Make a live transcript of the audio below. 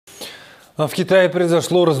В Китае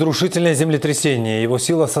произошло разрушительное землетрясение. Его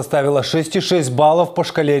сила составила 6,6 баллов по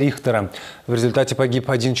шкале Рихтера. В результате погиб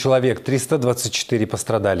один человек, 324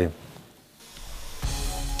 пострадали.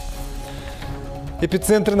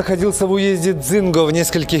 Эпицентр находился в уезде Цзинго в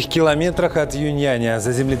нескольких километрах от Юньяня.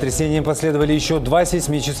 За землетрясением последовали еще 2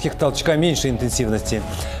 сейсмических толчка меньшей интенсивности.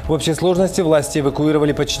 В общей сложности власти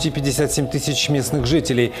эвакуировали почти 57 тысяч местных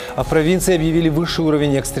жителей, а в провинции объявили высший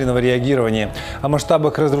уровень экстренного реагирования. О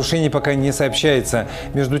масштабах разрушений пока не сообщается.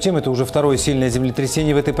 Между тем, это уже второе сильное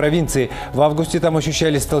землетрясение в этой провинции. В августе там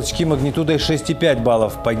ощущались толчки магнитудой 6,5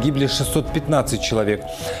 баллов. Погибли 615 человек.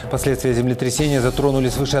 Последствия землетрясения затронули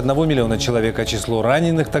свыше 1 миллиона человек, а число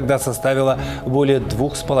раненых тогда составило более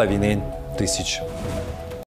 2500.